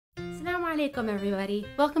alaikum everybody.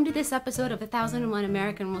 Welcome to this episode of 1001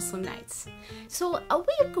 American Muslim Nights. So a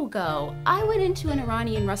week ago, I went into an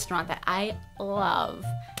Iranian restaurant that I love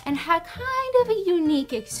and had kind of a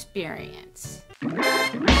unique experience.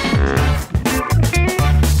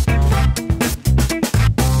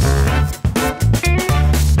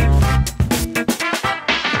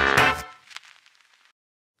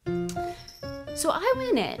 So I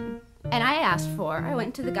went in and I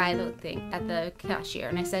went to the guy at the cashier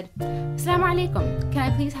and I said, Assalamu alaikum,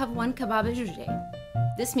 can I please have one kebab juje?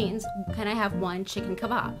 This means, can I have one chicken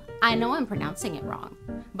kebab? I know I'm pronouncing it wrong,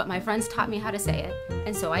 but my friends taught me how to say it,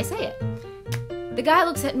 and so I say it. The guy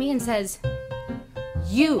looks at me and says,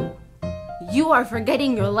 You are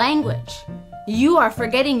forgetting your language. You are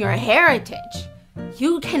forgetting your heritage.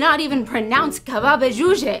 You cannot even pronounce kebab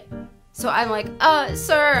juje. So I'm like,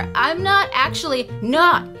 sir,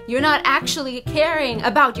 you're not actually caring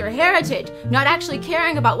about your heritage, not actually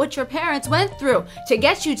caring about what your parents went through to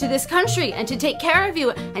get you to this country and to take care of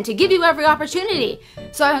you and to give you every opportunity.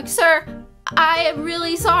 So I'm like, sir, I am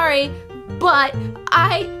really sorry, but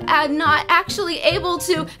I am not actually able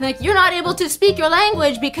to, you're not able to speak your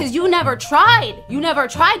language because you never tried. You never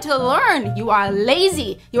tried to learn. You are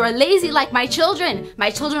lazy. You are lazy like my children. My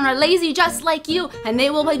children are lazy just like you, and they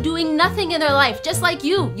will be doing nothing in their life just like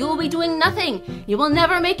you. You will be doing nothing. You will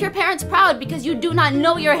never make your parents proud because you do not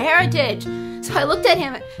know your heritage. So I looked at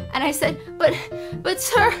him and I said, but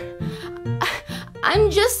sir,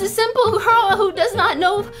 I'm just a simple girl who does not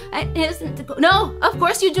know. No, of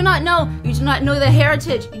course you do not know. You do not know the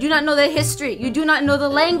heritage. You do not know the history. You do not know the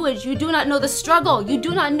language. You do not know the struggle. You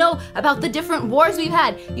do not know about the different wars we've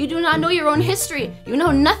had. You do not know your own history. You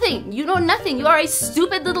know nothing. You know nothing. You are a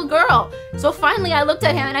stupid little girl. So finally I looked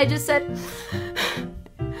at him and I just said,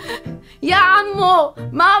 يا عمو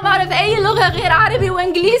ما بعرف أي لغة غير عربي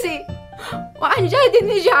وإنجليزي وعن جد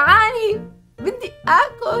إني جعاني بدي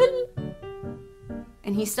آكل.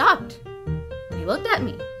 And he stopped. He looked at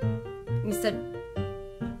me. He said,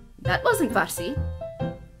 that wasn't Farsi.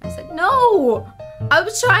 I said, no, I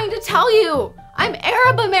was trying to tell you. I'm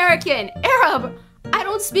Arab American. Arab. I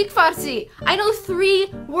don't speak Farsi. I know 3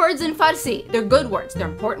 words in Farsi. They're good words. They're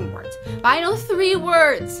important words. But I know 3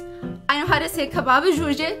 words. I know how to say kebab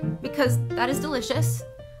juje because that is delicious.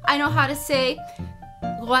 I know how to say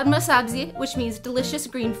sabzi, which means delicious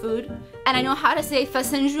green food, and I know how to say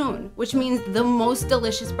fasanjoon, which means the most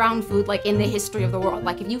delicious brown food like in the history of the world.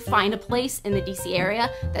 Like if you find a place in the DC area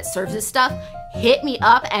that serves this stuff, hit me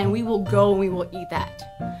up and we will go and we will eat that.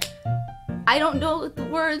 I don't know the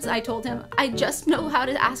words, I told him. I just know how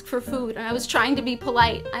to ask for food and I was trying to be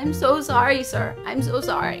polite. I'm so sorry, sir. I'm so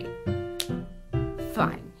sorry.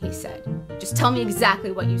 Fine, he said. Just tell me exactly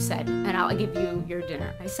what you said and I'll give you your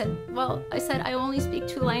dinner. I said, I only speak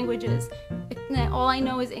 2 languages. All I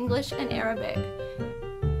know is English and Arabic.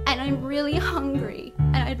 And I'm really hungry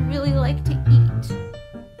and I'd really like to eat.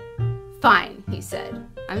 Fine, he said.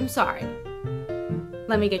 I'm sorry.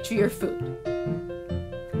 Let me get you your food.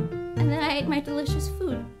 And then I ate my delicious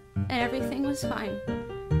food and everything was fine.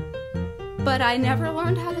 But I never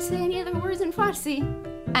learned how to say any other words in Farsi.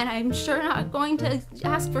 And I'm sure not going to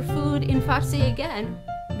ask for food in Farsi again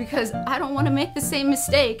because I don't want to make the same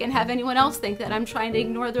mistake and have anyone else think that I'm trying to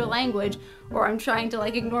ignore their language or I'm trying to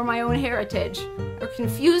ignore my own heritage or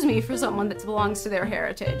confuse me for someone that belongs to their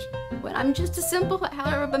heritage when I'm just a simple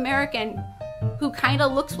Arab American who kind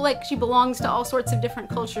of looks like she belongs to all sorts of different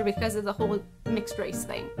culture because of the whole mixed race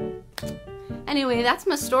thing. Anyway, that's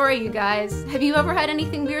my story, you guys. Have you ever had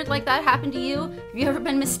anything weird like that happen to you? Have you ever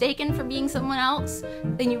been mistaken for being someone else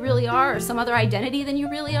than you really are, or some other identity than you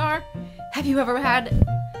really are? Have you ever had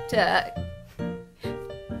to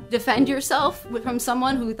defend yourself from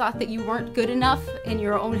someone who thought that you weren't good enough in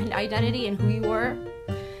your own identity and who you were?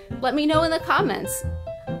 Let me know in the comments,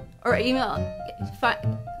 or email,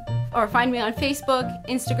 or find me on Facebook,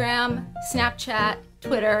 Instagram, Snapchat,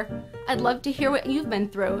 Twitter. I'd love to hear what you've been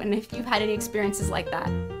through and if you've had any experiences like that.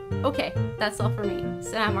 Okay, that's all for me.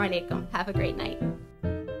 Assalamu alaikum. Have a great night.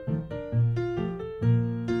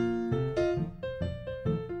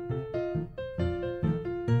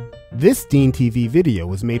 This Deen TV video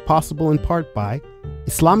was made possible in part by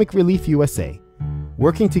Islamic Relief USA,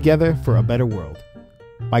 working together for a better world,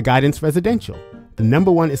 by Guidance Residential, the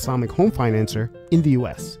 #1 Islamic home financer in the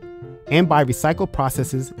US, and by Recycle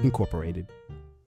Processes Incorporated.